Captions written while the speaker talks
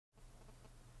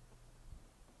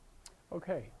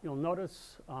Okay, you'll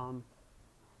notice in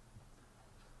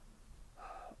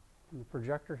the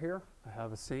projector here, I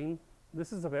have a scene.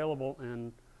 This is available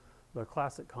in the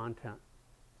classic content.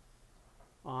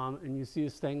 And you see a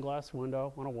stained glass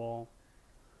window on a wall.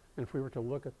 And if we were to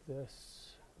look at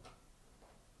this,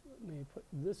 let me put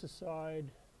this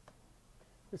aside.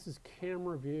 This is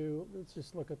camera view. Let's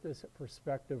just look at this at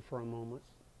perspective for a moment.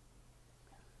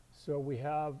 So we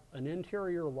have an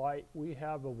interior light. We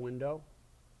have a window.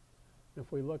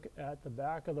 If we look at the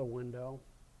back of the window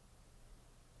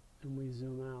and we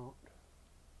zoom out,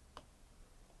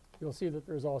 you'll see that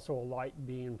there's also a light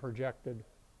being projected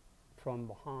from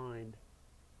behind.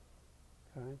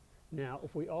 Okay. Now,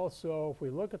 if we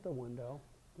look at the window,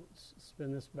 let's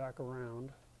spin this back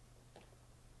around.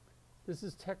 This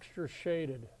is texture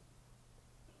shaded.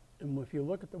 And if you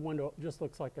look at the window, it just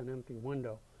looks like an empty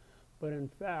window. But in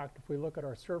fact, if we look at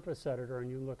our surface editor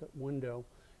and you look at window,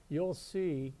 you'll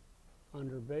see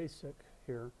under basic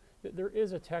here that there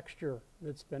is a texture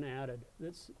that's been added.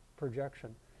 That's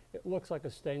projection. It looks like a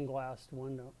stained glass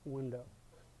window.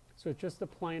 So it's just a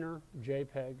planar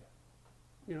JPEG.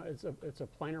 You know, it's a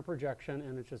planar projection,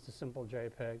 and it's just a simple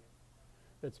JPEG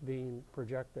that's being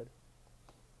projected.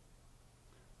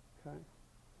 Okay.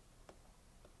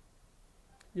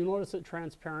 You'll notice that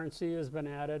transparency has been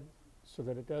added so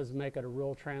that it does make it a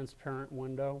real transparent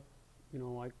window, you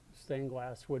know, like stained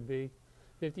glass would be.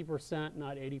 50%,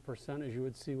 not 80%, as you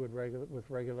would see with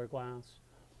regular glass.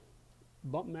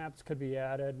 Bump maps could be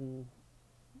added, and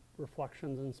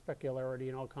reflections and specularity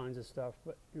and all kinds of stuff,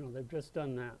 but you know, they've just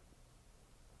done that.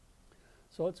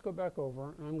 So let's go back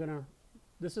over, and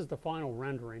this is the final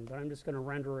rendering, but I'm just going to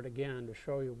render it again to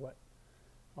show you what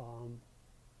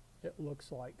it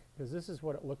looks like, because this is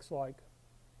what it looks like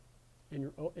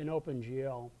in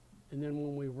OpenGL. And then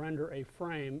when we render a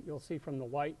frame, you'll see from the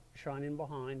light shining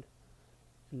behind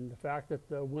and the fact that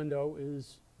the window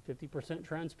is 50%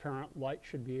 transparent, light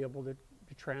should be able to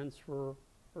transfer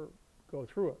or go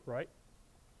through it, right?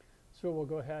 So we'll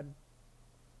go ahead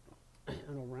and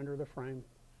I'll render the frame.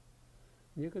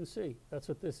 You can see that's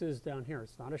what this is down here.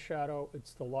 It's not a shadow,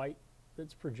 it's the light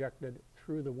that's projected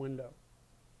through the window.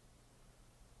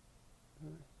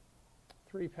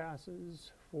 3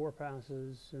 passes, 4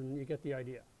 passes, and you get the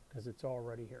idea because it's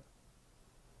already here.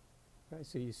 Okay,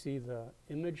 so you see the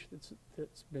image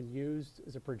that's been used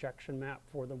as a projection map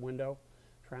for the window,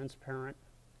 transparent.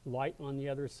 Light on the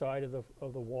other side of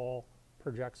the wall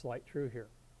projects light through here.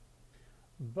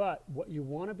 But what you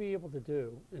want to be able to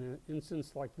do in an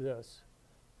instance like this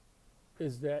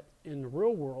is that in the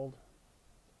real world,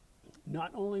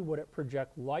 not only would it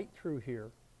project light through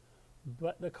here,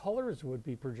 but the colors would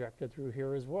be projected through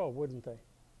here as well, wouldn't they?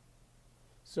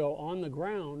 So on the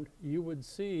ground, you would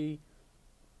see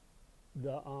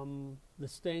the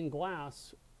stained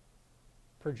glass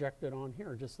projected on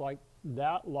here, just like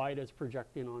that light is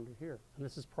projecting onto here. And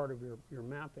this is part of your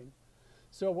mapping.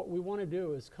 So what we want to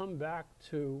do is come back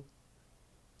to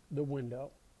the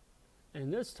window.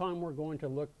 And this time we're going to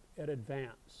look at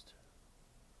advanced.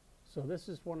 So this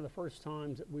is one of the first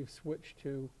times that we've switched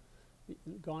to,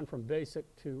 gone from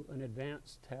basic to an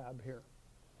advanced tab here.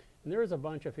 And there's a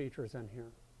bunch of features in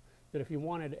here that if you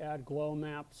wanted to add glow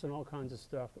maps and all kinds of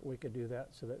stuff, that we could do that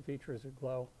so that features would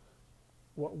glow.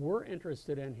 What we're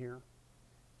interested in here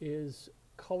is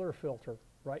color filter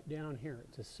right down here.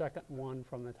 It's the second one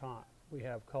from the top. We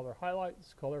have color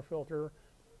highlights, color filter,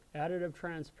 additive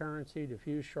transparency,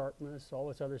 diffuse sharpness, all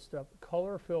this other stuff.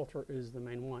 Color filter is the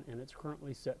main one, and it's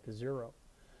currently set to 0.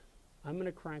 I'm going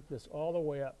to crank this all the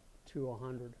way up to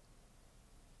 100.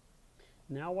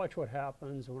 Now watch what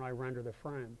happens when I render the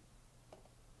frame.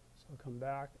 So I'll come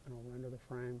back and I'll render the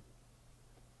frame.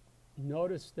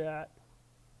 Notice that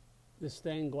the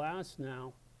stained glass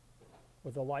now,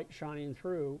 with the light shining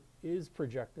through, is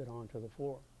projected onto the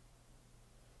floor.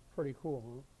 Pretty cool,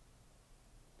 huh?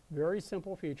 Very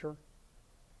simple feature,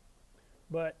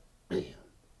 but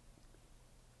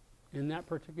in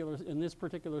this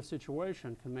particular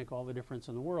situation can make all the difference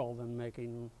in the world in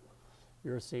making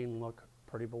your scene look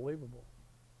pretty believable.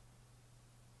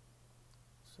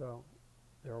 So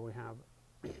there we have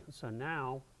it. So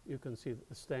now you can see that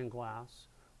the stained glass,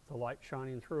 the light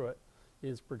shining through it,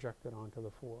 is projected onto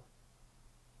the floor.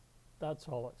 That's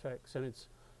all it takes. And it's,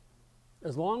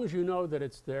 as long as you know that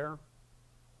it's there,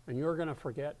 and you're going to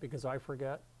forget, because I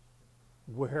forget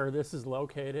where this is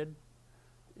located,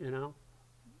 you know,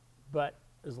 but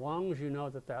as long as you know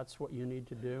that that's what you need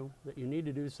to do, that you need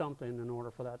to do something in order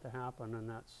for that to happen, and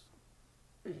that's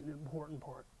an important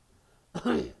part.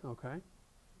 Okay?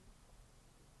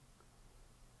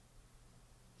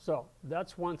 So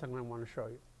that's one thing I want to show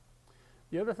you.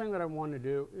 The other thing that I want to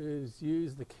do is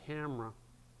use the camera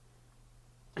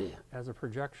as a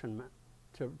projection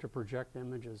to project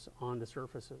images onto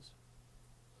surfaces.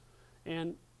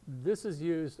 And this is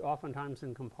used oftentimes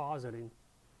in compositing.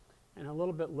 And a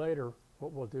little bit later,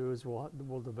 what we'll do is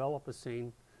we'll develop a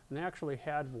scene. And they actually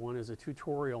had one as a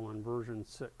tutorial on version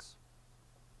 6.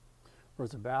 There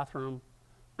was a bathroom,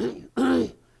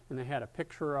 and they had a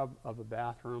picture of a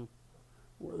bathroom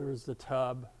where there's the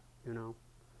tub, you know.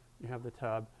 You have the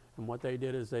tub, and what they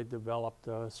did is they developed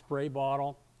a spray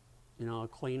bottle, you know, a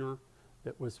cleaner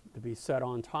that was to be set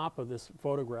on top of this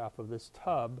photograph of this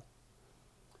tub.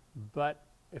 But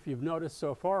if you've noticed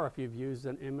so far, if you've used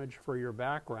an image for your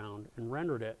background and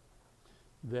rendered it,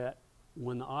 that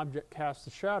when the object casts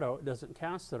a shadow, it doesn't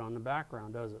cast it on the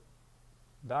background, does it?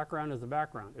 Background is the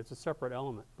background. It's a separate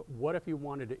element. But what if you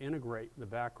wanted to integrate the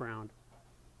background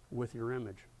with your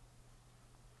image?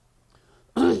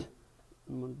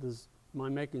 Am I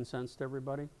making sense to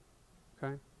everybody?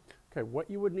 Okay. Okay,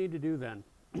 what you would need to do then,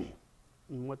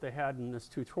 and what they had in this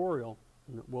tutorial,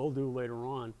 and that we'll do later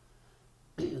on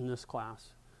in this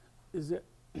class, is that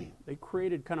they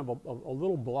created kind of a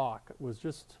little block. It was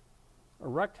just a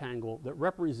rectangle that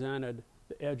represented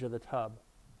the edge of the tub.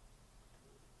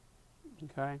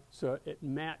 Okay, so it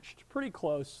matched pretty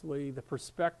closely the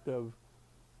perspective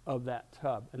of that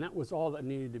tub, and that was all that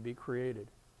needed to be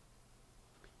created.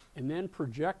 And then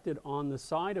projected on the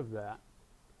side of that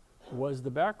was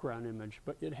the background image,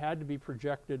 but it had to be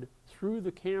projected through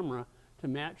the camera to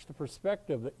match the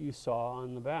perspective that you saw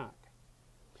on the back.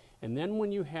 And then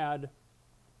when you had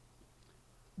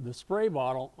the spray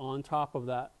bottle on top of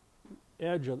that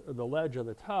edge of the ledge of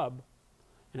the tub,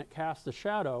 and it cast a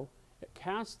shadow, it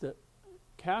cast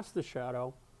the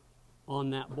shadow on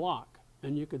that block.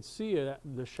 And you could see it,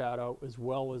 the shadow as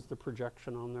well as the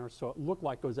projection on there, so it looked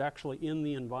like it was actually in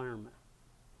the environment.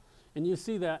 And you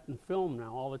see that in film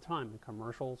now all the time, in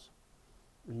commercials,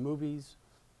 in movies,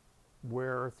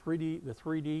 where the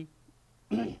 3D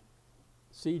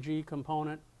CG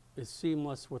component is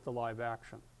seamless with the live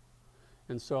action.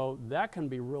 And so that can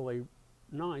be really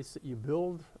nice, that you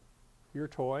build your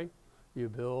toy, you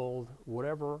build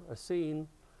whatever, a scene,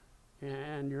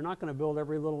 and you're not going to build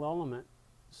every little element.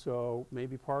 So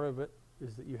maybe part of it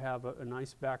is that you have a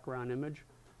nice background image.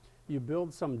 You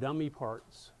build some dummy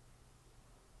parts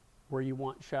where you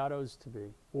want shadows to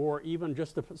be, or even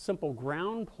just a simple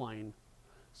ground plane,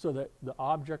 so that the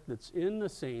object that's in the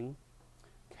scene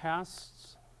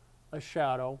casts a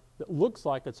shadow that looks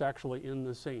like it's actually in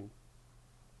the scene.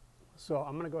 So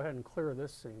I'm going to go ahead and clear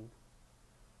this scene.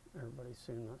 Everybody's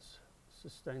seen this.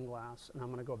 This is stained glass, and I'm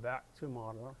going to go back to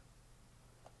Modeler.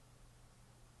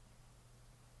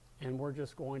 And we're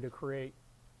just going to create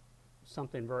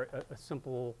something a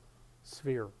simple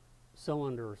sphere,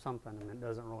 cylinder or something, and it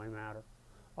doesn't really matter.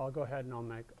 I'll go ahead and I'll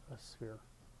make a sphere.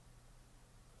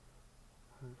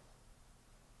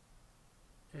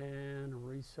 And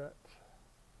reset,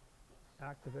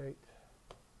 activate,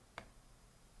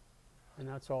 and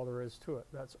that's all there is to it.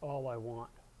 That's all I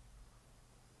want.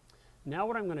 Now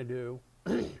what I'm going to do,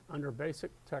 under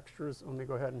basic textures, let me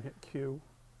go ahead and hit Q.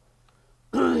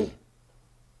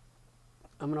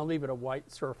 I'm going to leave it a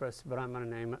white surface, but I'm going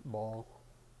to name it ball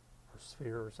or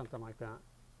sphere or something like that.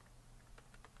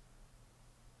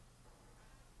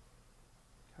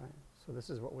 Okay, so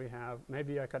this is what we have.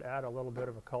 Maybe I could add a little bit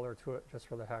of a color to it just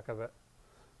for the heck of it.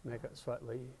 Make it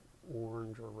slightly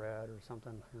orange or red or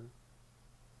something here.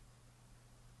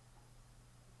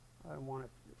 I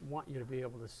want you to be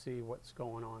able to see what's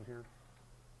going on here.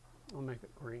 I'll make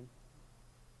it green.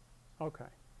 Okay.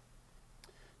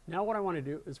 Now what I want to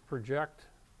do is project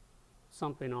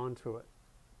something onto it.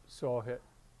 So I'll hit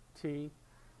T.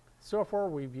 So far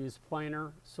we've used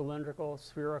planar, cylindrical,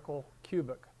 spherical,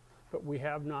 cubic, but we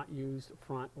have not used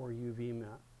front or UV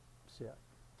maps yet.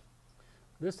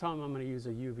 This time I'm going to use a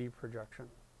UV projection.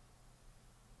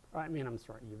 I'm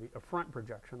sorry, a front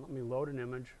projection. Let me load an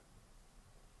image.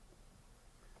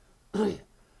 I'm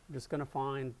just going to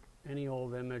find any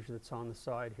old image that's on the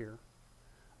side here.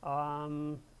 Let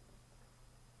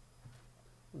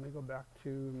me go back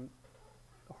to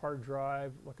the hard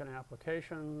drive, look at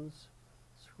applications,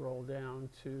 scroll down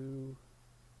to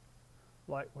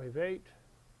Lightwave 8.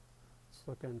 Let's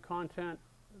look in content.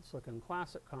 Let's look in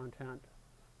classic content.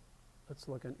 Let's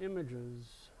look in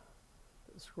images.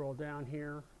 Let's scroll down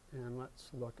here and let's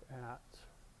look at,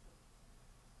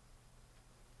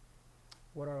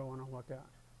 what do I want to look at?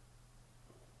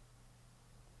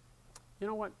 You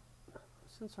know what?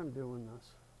 Since I'm doing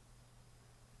this,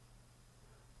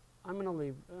 I'm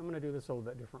going to do this a little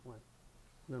bit differently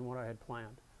than what I had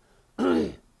planned.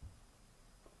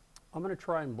 I'm going to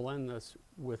try and blend this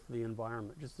with the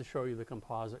environment just to show you the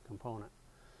composite component.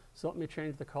 So let me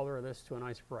change the color of this to a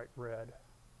nice bright red.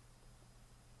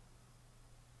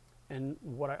 And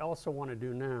what I also want to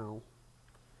do now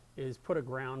is put a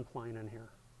ground plane in here.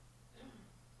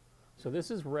 So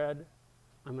this is red.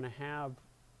 I'm going to have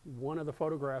one of the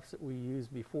photographs that we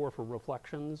used before for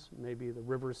reflections, maybe the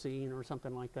river scene or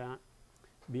something like that,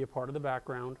 be a part of the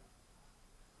background.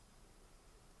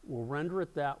 We'll render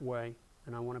it that way,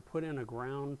 and I want to put in a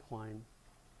ground plane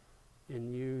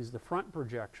and use the front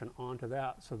projection onto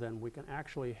that, so then we can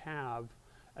actually have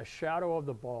a shadow of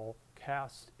the ball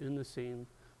cast in the scene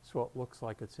so it looks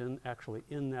like it's actually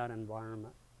in that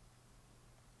environment.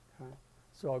 Okay.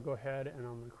 So I'll go ahead and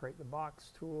I'm going to create the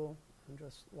box tool, and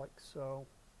just like so.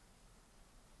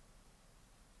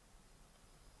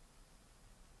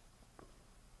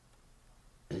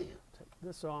 Take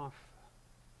this off,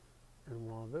 and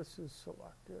while this is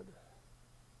selected,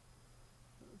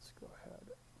 let's go ahead.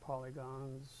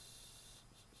 Polygons.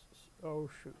 Oh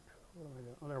shoot, what am I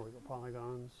doing? Oh, there we go,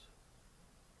 polygons.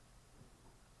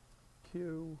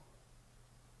 Q,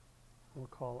 we'll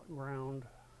call it ground.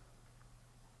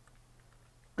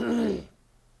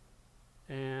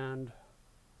 And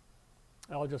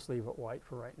I'll just leave it white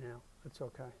for right now. It's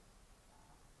okay.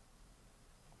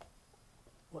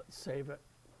 Let's save it.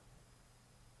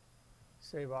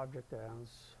 Save object as,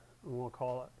 and we'll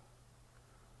call it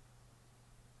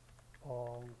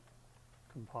all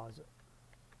composite.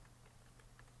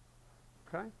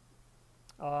 Okay.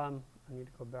 I need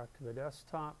to go back to the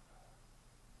desktop,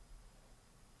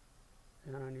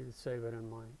 and I need to save it in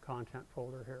my content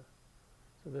folder here.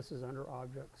 So this is under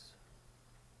objects.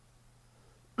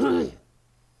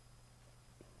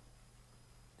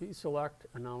 Deselect,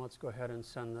 and now let's go ahead and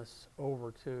send this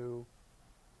over to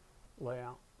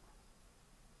layout.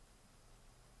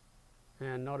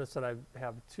 And notice that I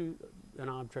have an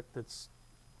object that's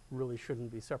really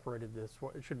shouldn't be separated this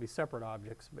way. It should be separate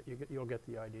objects, but you'll get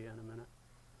the idea in a minute.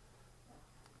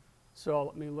 So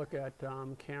let me look at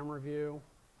camera view.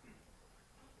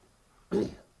 Let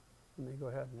me go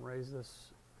ahead and raise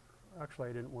this. Actually,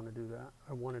 I didn't want to do that.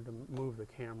 I wanted to move the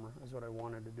camera is what I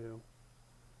wanted to do.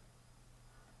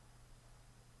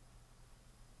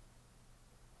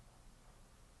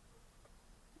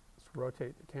 Let's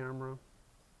rotate the camera.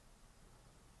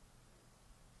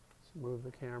 Let's move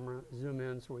the camera, zoom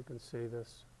in so we can see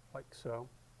this like so.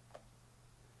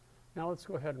 Now let's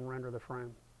go ahead and render the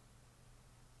frame.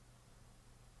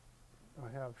 Do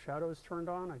I have shadows turned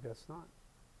on? I guess not.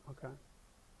 Okay.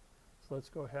 So let's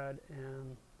go ahead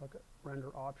and look at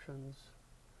render options,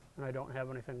 and I don't have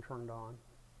anything turned on.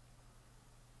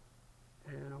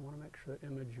 And I want to make sure the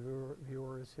image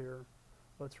viewer is here.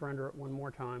 Let's render it one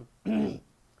more time.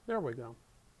 There we go.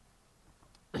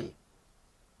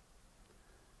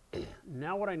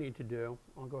 Now what I need to do,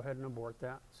 I'll go ahead and abort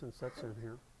that since that's in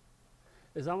here,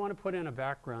 is I want to put in a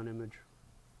background image.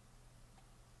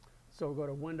 So we'll go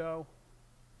to Window,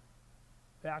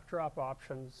 Backdrop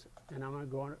Options, and I'm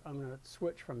going to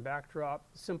switch from backdrop,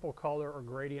 simple color or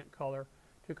gradient color,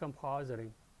 to compositing.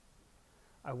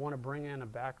 I want to bring in a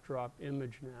backdrop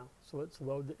image now. So let's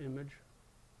load the image.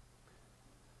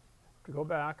 To go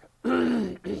back,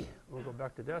 we'll go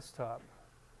back to desktop.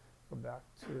 Go back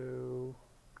to,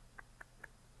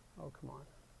 oh come on.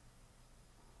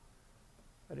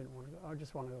 I didn't want to go, I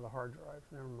just want to go to the hard drive,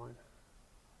 never mind.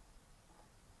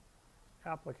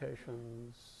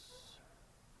 Applications.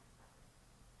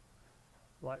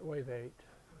 Lightwave 8,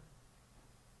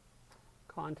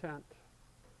 content,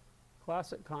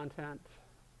 classic content,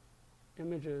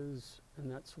 images,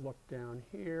 and let's look down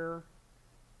here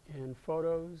in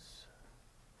photos.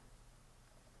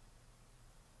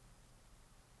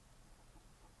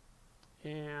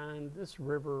 And this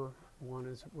river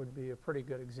one would be a pretty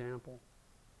good example.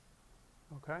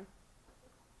 Okay?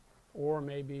 Or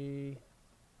maybe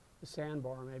the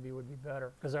sandbar maybe would be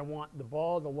better, because I want the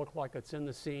ball to look like it's in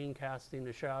the scene, casting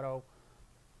the shadow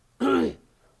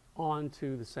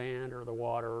onto the sand or the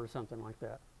water or something like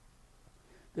that.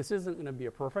 This isn't going to be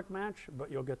a perfect match, but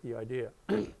you'll get the idea.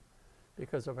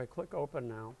 Because if I click open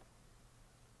now,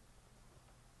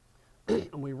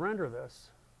 and we render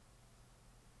this,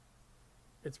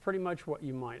 it's pretty much what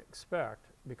you might expect,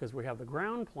 because we have the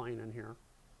ground plane in here.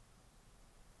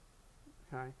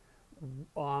 Okay.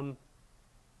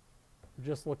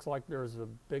 Just looks like there's a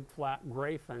big flat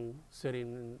gray thing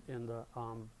sitting in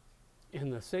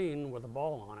the scene with a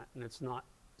ball on it, and it's not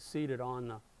seated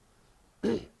on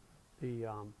the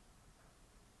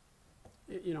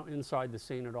inside the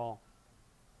scene at all.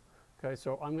 Okay,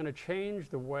 so I'm going to change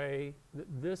the way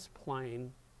that this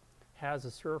plane has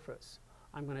a surface.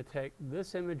 I'm going to take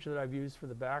this image that I've used for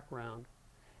the background,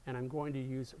 and I'm going to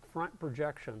use front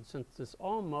projection. Since this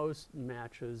almost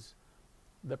matches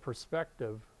the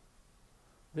perspective,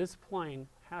 this plane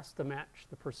has to match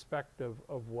the perspective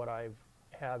of what I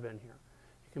have in here.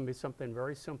 It can be something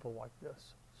very simple like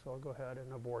this. So I'll go ahead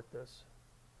and abort this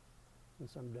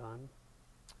once I'm done.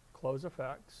 Close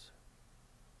effects.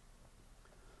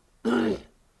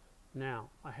 Now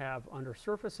I have under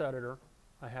surface editor,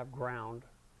 I have ground.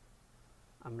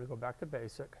 I'm going to go back to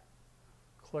basic,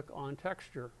 click on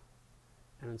texture,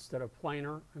 and instead of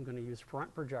planar, I'm going to use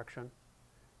front projection.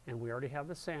 And we already have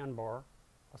the sandbar.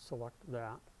 I'll select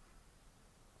that.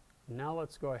 Now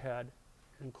let's go ahead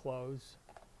and close,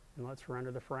 and let's render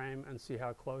the frame and see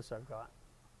how close I've got.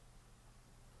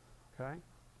 Okay?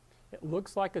 It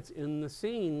looks like it's in the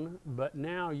scene, but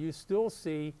now you still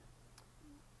see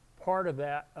part of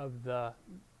that of the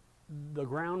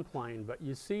ground plane, but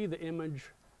you see the image,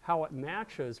 how it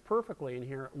matches perfectly in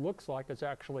here. It looks like it's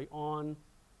actually on,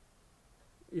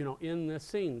 you know, in this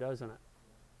scene, doesn't it?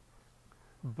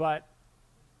 But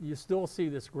you still see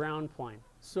this ground plane.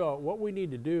 So what we need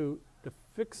to do to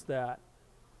fix that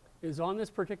is on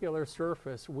this particular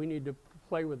surface, we need to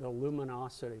play with the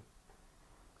luminosity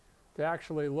to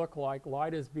actually look like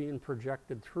light is being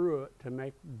projected through it, to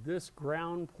make this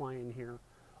ground plane here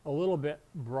a little bit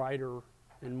brighter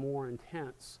and more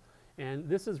intense. And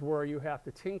this is where you have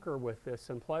to tinker with this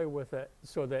and play with it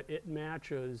so that it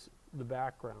matches the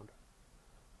background.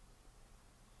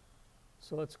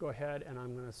 So let's go ahead, and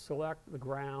I'm going to select the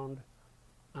ground.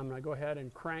 I'm going to go ahead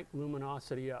and crank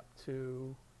luminosity up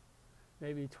to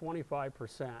maybe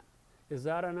 25%. Is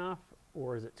that enough,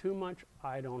 or is it too much?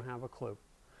 I don't have a clue.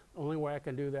 The only way I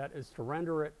can do that is to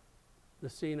render it, the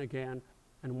scene again,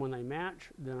 and when they match,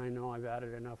 then I know I've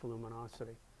added enough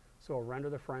luminosity. So I'll render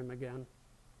the frame again.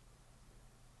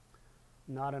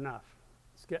 Not enough.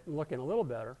 It's looking a little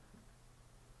better.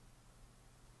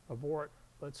 Abort.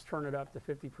 Let's turn it up to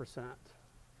 50%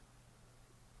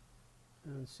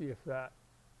 and see if that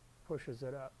pushes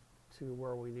it up to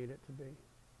where we need it to be.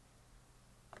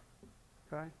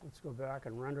 Okay, let's go back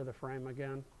and render the frame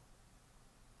again.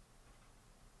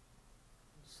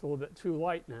 It's a little bit too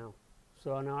light now,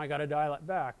 so now I got to dial it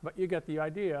back, but you get the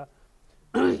idea.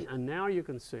 And now you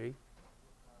can see.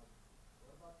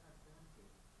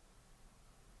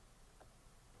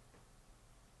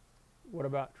 What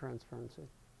about transparency?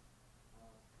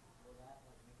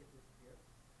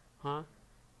 Huh?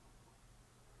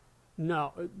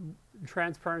 No,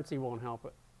 transparency won't help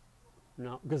it.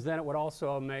 No, because then it would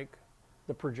also make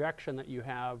the projection that you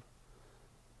have,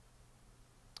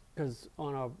 because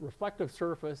on a reflective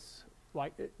surface,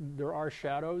 like there are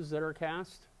shadows that are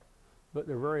cast, but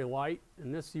they're very light,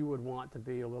 and this you would want to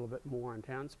be a little bit more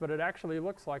intense, but it actually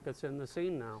looks like it's in the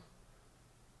scene now.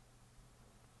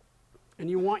 And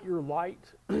you want your light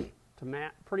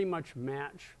to pretty much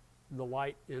match the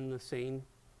light in the scene.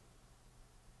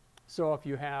 So if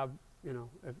you have, you know,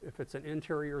 if it's an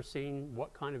interior scene,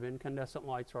 what kind of incandescent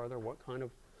lights are there? What kind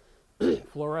of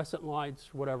fluorescent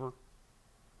lights, whatever.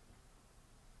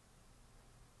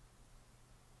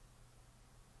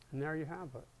 And there you have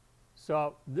it.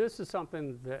 So this is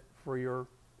something that for your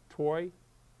toy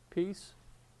piece,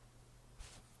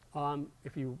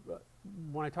 if you,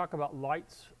 when I talk about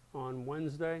lights on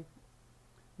Wednesday,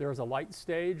 there's a light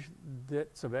stage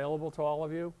that's available to all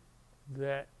of you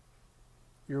that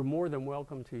you're more than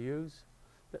welcome to use,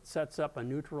 that sets up a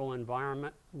neutral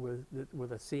environment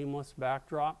with a seamless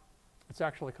backdrop. It's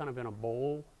actually kind of in a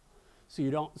bowl, so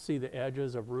you don't see the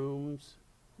edges of rooms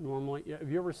normally. Have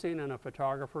you ever seen in a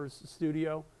photographer's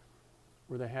studio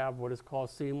where they have what is called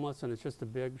seamless, and it's just a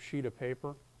big sheet of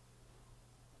paper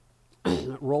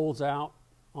that rolls out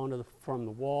onto from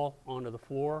the wall onto the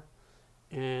floor,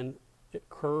 and it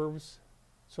curves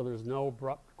so there's no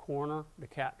abrupt corner to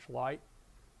catch light.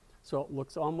 So it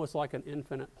looks almost like an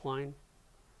infinite plane.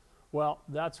 Well,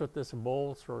 that's what this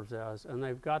bowl serves as, and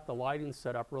they've got the lighting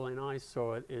set up really nice,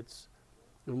 so it's,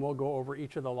 and we'll go over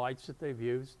each of the lights that they've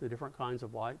used, the different kinds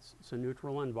of lights. It's a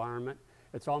neutral environment.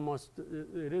 It's almost,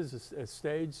 it is a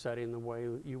stage setting the way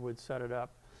you would set it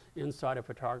up inside a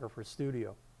photographer's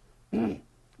studio.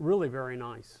 Really very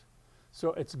nice.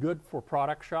 So it's good for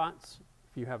product shots.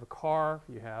 If you have a car,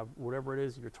 if you have whatever it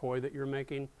is, your toy that you're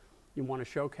making, you want to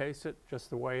showcase it just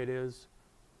the way it is,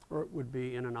 or it would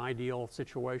be in an ideal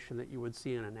situation that you would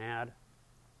see in an ad.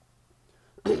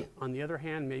 On the other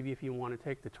hand, maybe if you want to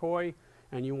take the toy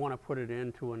and you want to put it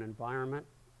into an environment,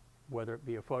 whether it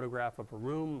be a photograph of a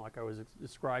room, like I was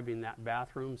describing that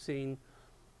bathroom scene,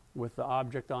 with the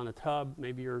object on a tub.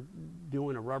 Maybe you're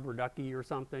doing a rubber ducky or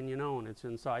something, you know, and it's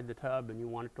inside the tub and you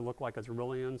want it to look like it's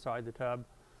really inside the tub.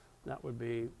 That would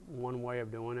be one way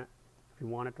of doing it. If you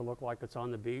want it to look like it's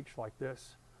on the beach like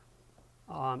this,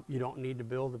 you don't need to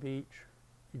build the beach.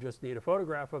 You just need a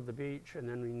photograph of the beach, and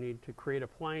then you need to create a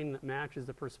plane that matches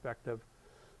the perspective.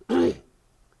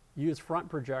 Use front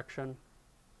projection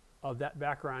of that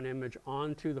background image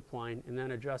onto the plane, and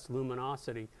then adjust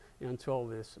luminosity until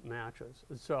this matches.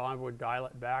 So I would dial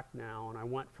it back now, and I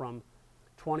went from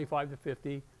 25 to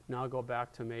 50, now I'll go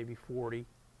back to maybe 40,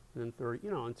 then 30,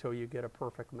 you know, until you get a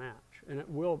perfect match. And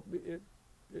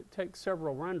it takes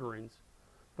several renderings,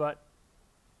 but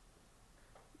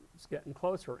it's getting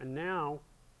closer. And now,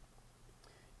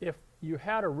 if you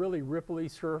had a really ripply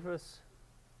surface,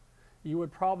 you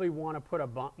would probably want to put a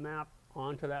bump map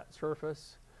onto that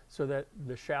surface so that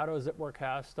the shadows that were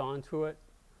cast onto it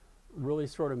really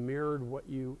sort of mirrored what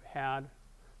you had.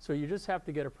 So you just have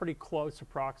to get a pretty close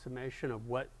approximation of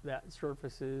what that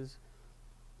surface is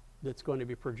that's going to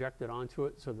be projected onto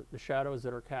it, so that the shadows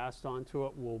that are cast onto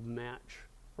it will match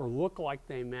or look like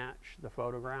they match the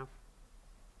photograph.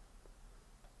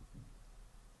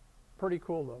 Pretty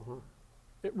cool though, huh?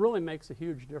 It really makes a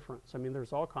huge difference. I mean,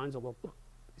 there's all kinds of little,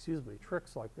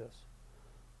 tricks like this.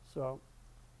 So,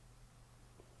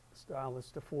 dial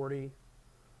this to 40.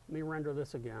 Let me render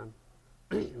this again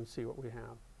and see what we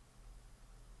have.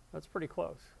 That's pretty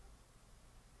close.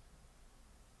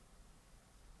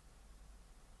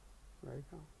 There you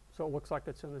go. So it looks like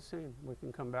it's in the scene. We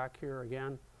can come back here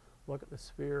again, look at the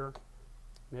sphere,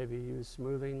 maybe use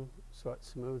smoothing so it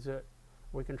smooths it.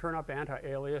 We can turn up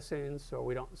anti-aliasing so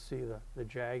we don't see the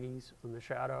jaggies in the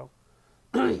shadow.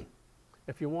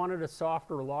 If you wanted a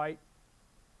softer light,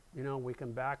 you know, we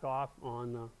can back off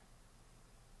on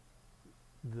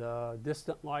the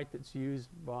distant light that's used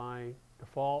by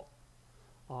default.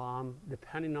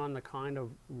 Depending on the kind of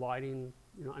lighting,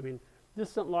 you know, I mean,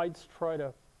 distant lights try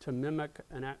to mimic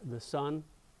the sun,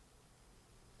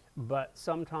 but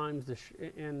sometimes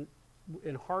in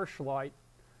harsh light,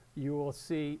 you will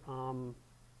see,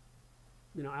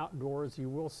 you know, outdoors, you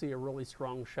will see a really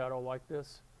strong shadow like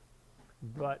this,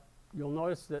 but you'll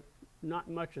notice that not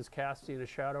much is casting a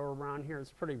shadow around here.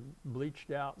 It's pretty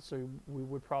bleached out, so we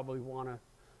would probably want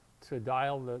to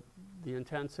dial the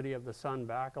intensity of the sun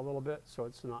back a little bit so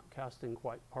it's not casting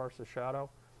quite harsh a shadow.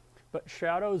 But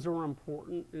shadows are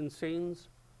important in scenes,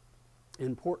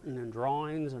 important in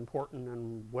drawings, important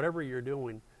in whatever you're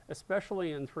doing,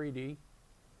 especially in 3D.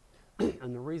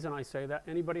 And the reason I say that,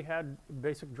 anybody had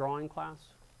basic drawing class?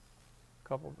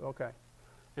 Couple, okay.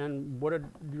 And what did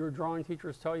your drawing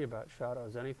teachers tell you about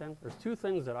shadows? Anything? There's two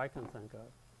things that I can think of.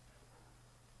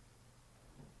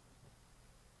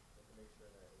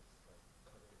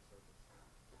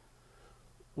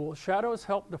 Well, shadows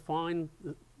help define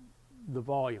the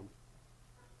volume.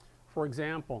 For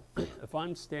example, if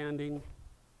I'm standing,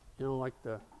 you know, like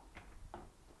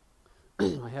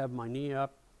I have my knee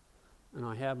up and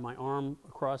I have my arm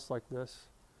across like this,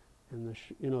 and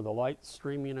you know, the light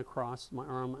streaming across my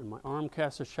arm, and my arm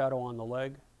casts a shadow on the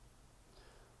leg.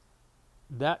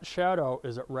 That shadow,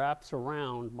 as it wraps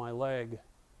around my leg,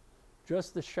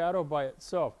 just the shadow by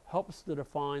itself helps to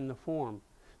define the form.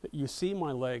 That you see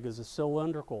my leg as a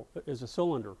cylinder,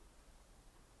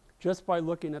 just by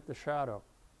looking at the shadow.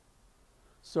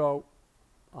 So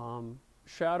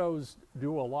shadows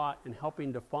do a lot in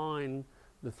helping define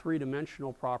the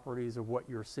three-dimensional properties of what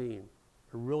you're seeing.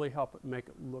 To really help it make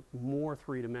it look more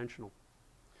three-dimensional.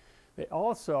 They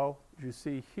also, as you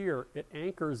see here, it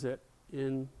anchors it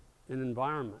in an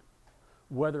environment.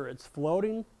 Whether it's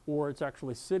floating or it's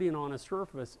actually sitting on a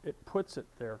surface, it puts it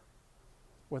there.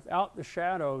 Without the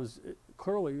shadows,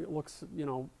 clearly it looks, you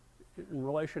know, in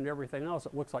relation to everything else,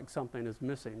 it looks like something is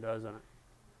missing, doesn't it?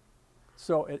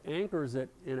 So it anchors it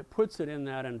and it puts it in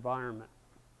that environment.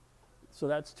 So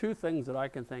that's two things that I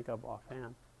can think of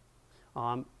offhand.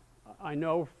 I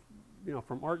know, you know,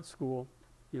 from art school,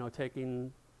 you know,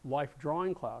 taking life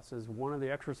drawing classes, one of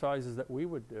the exercises that we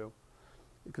would do,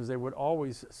 because they would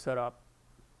always set up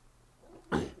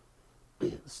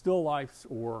still lifes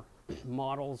or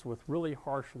models with really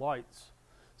harsh lights.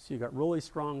 So you got really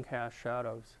strong cast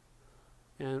shadows.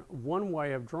 And one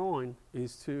way of drawing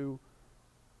is to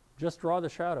just draw the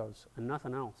shadows and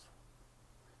nothing else.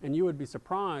 And you would be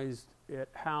surprised at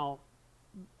how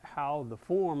the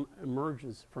form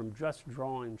emerges from just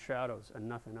drawing shadows and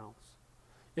nothing else,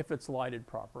 if it's lighted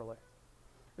properly.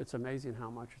 It's amazing how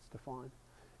much it's defined.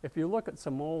 If you look at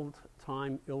some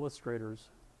old-time illustrators,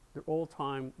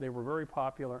 they were very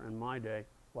popular in my day,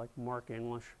 like Mark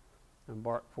English and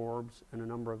Bart Forbes and a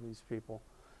number of these people.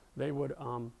 They would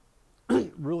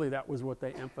really that was what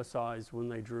they emphasized when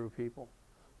they drew people.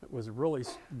 It was really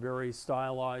very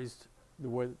stylized, the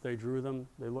way that they drew them.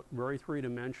 They looked very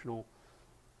three-dimensional,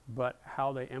 but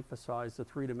how they emphasized the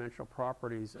three-dimensional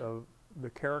properties of the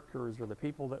characters or the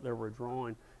people that they were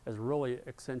drawing as really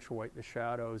accentuate the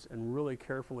shadows and really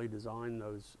carefully design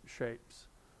those shapes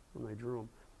when they drew them.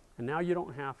 And now you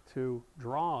don't have to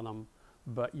draw them,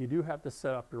 but you do have to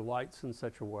set up your lights in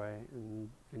such a way and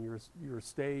your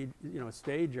stage,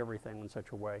 stage everything in such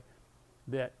a way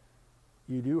that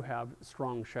you do have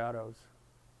strong shadows,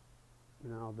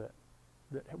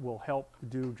 that will help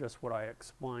do just what I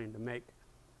explained to make,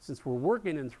 since we're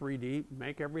working in 3D,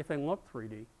 make everything look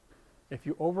 3D. If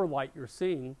you overlight your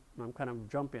scene, and I'm kind of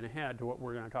jumping ahead to what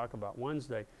we're going to talk about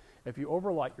Wednesday, if you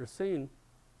overlight your scene,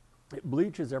 it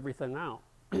bleaches everything out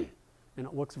and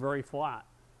it looks very flat.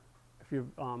 If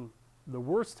you, the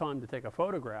worst time to take a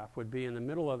photograph would be in the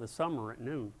middle of the summer at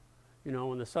noon,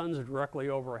 when the sun's directly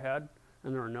overhead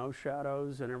and there are no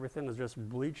shadows and everything is just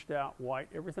bleached out white.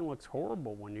 Everything looks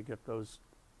horrible when you get those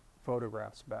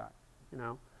photographs back,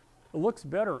 It looks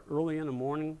better early in the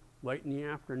morning, late in the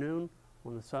afternoon,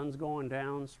 when the sun's going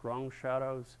down, strong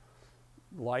shadows,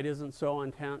 light isn't so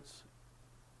intense,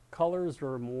 colors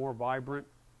are more vibrant.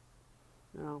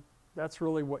 That's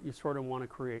really what you sort of want to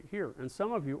create here. And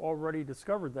some of you already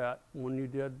discovered that when you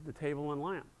did the table and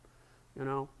lamp.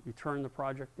 You turned the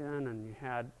project in and you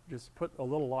had just put a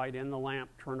little light in the lamp,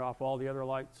 turned off all the other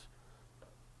lights,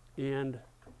 and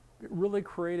it really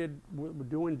created,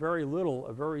 doing very little,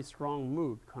 a very strong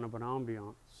mood, kind of an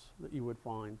ambiance that you would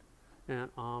find. And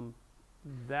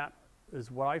that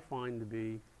is what I find to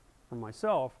be, for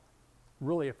myself,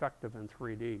 really effective in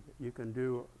 3D. You can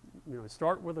do,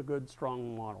 start with a good,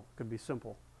 strong model. It could be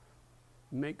simple.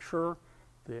 Make sure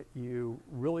that you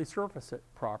really surface it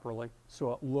properly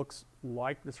so it looks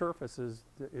like the surfaces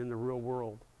in the real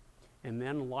world. And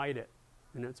then light it.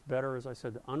 And it's better, as I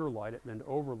said, to underlight it than to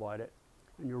overlight it.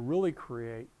 And you really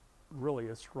create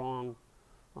a strong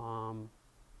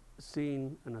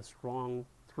scene and a strong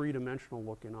three-dimensional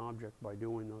looking object by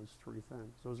doing those three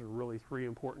things. Those are really three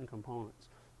important components.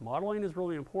 Modeling is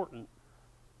really important,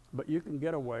 but you can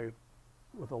get away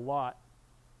with a lot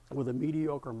with a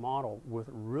mediocre model, with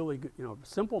really good,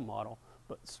 simple model,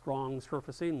 but strong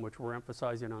surfacing, which we're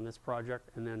emphasizing on this project,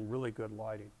 and then really good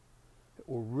lighting. It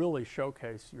will really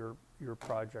showcase your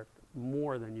project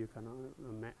more than you can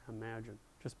imagine,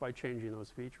 just by changing those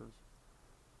features.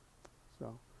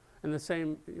 So, and the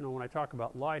same, when I talk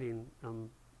about lighting,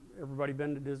 everybody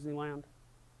been to Disneyland?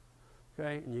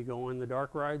 Okay, and you go in the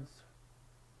dark rides,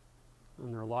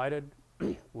 and they're lighted.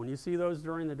 When you see those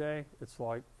during the day, it's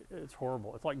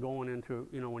horrible. It's like going into,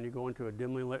 when you go into a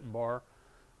dimly lit bar,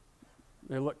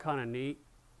 they look kind of neat,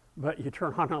 but you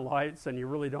turn on the lights and you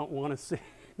really don't want to see,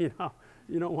 you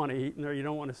don't want to eat in there, you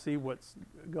don't want to see what's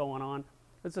going on.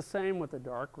 It's the same with the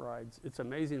dark rides. It's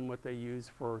amazing what they use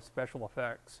for special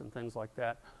effects and things like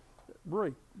that.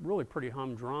 Really, really pretty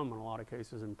humdrum in a lot of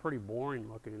cases, and pretty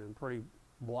boring looking and pretty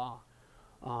blah.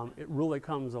 It really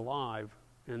comes alive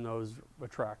in those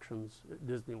attractions at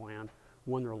Disneyland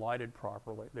when they're lighted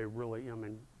properly. They really,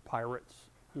 pirates,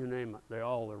 you name it, they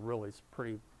all are really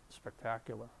pretty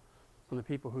spectacular. And the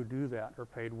people who do that are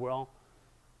paid well.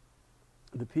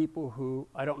 The people who,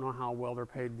 I don't know how well they're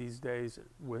paid these days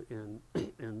in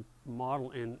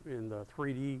the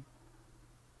 3D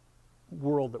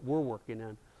world that we're working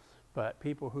in, but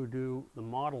people who do the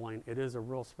modeling, it is a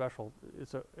real special,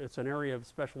 it's an area of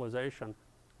specialization.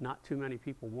 Not too many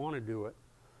people want to do it,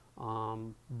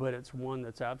 but it's one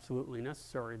that's absolutely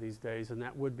necessary these days, and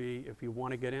that would be, if you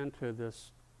want to get into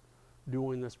this,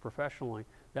 doing this professionally,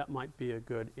 that might be a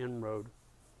good inroad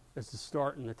as to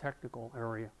start in the technical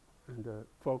area and to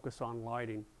focus on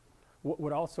lighting. What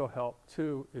would also help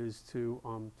too is to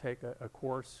take a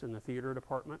course in the theater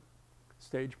department,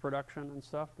 stage production and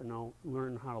stuff, to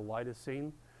learn how to light a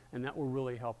scene, and that will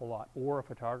really help a lot. Or a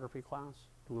photography class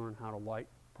to learn how to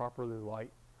properly light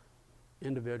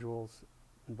individuals,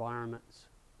 environments,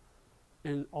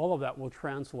 and all of that will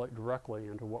translate directly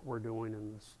into what we're doing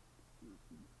in this,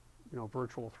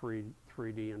 virtual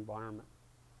 3D environment.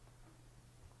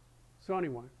 So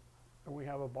anyway, we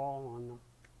have a ball on the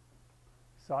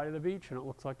side of the beach, and it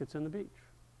looks like it's in the beach.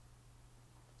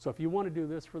 So if you want to do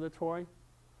this for the toy,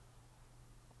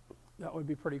 that would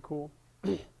be pretty cool.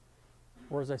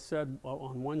 Or as I said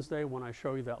on Wednesday, when I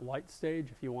show you that light stage,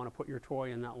 if you want to put your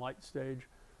toy in that light stage,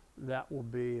 that will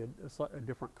be a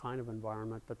different kind of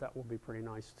environment, but that will be pretty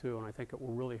nice too. And I think it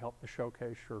will really help to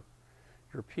showcase your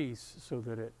piece so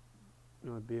that it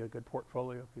would be a good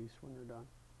portfolio piece when you're done.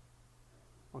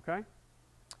 Okay?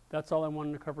 That's all I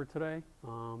wanted to cover today.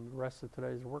 The rest of today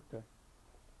is a work day.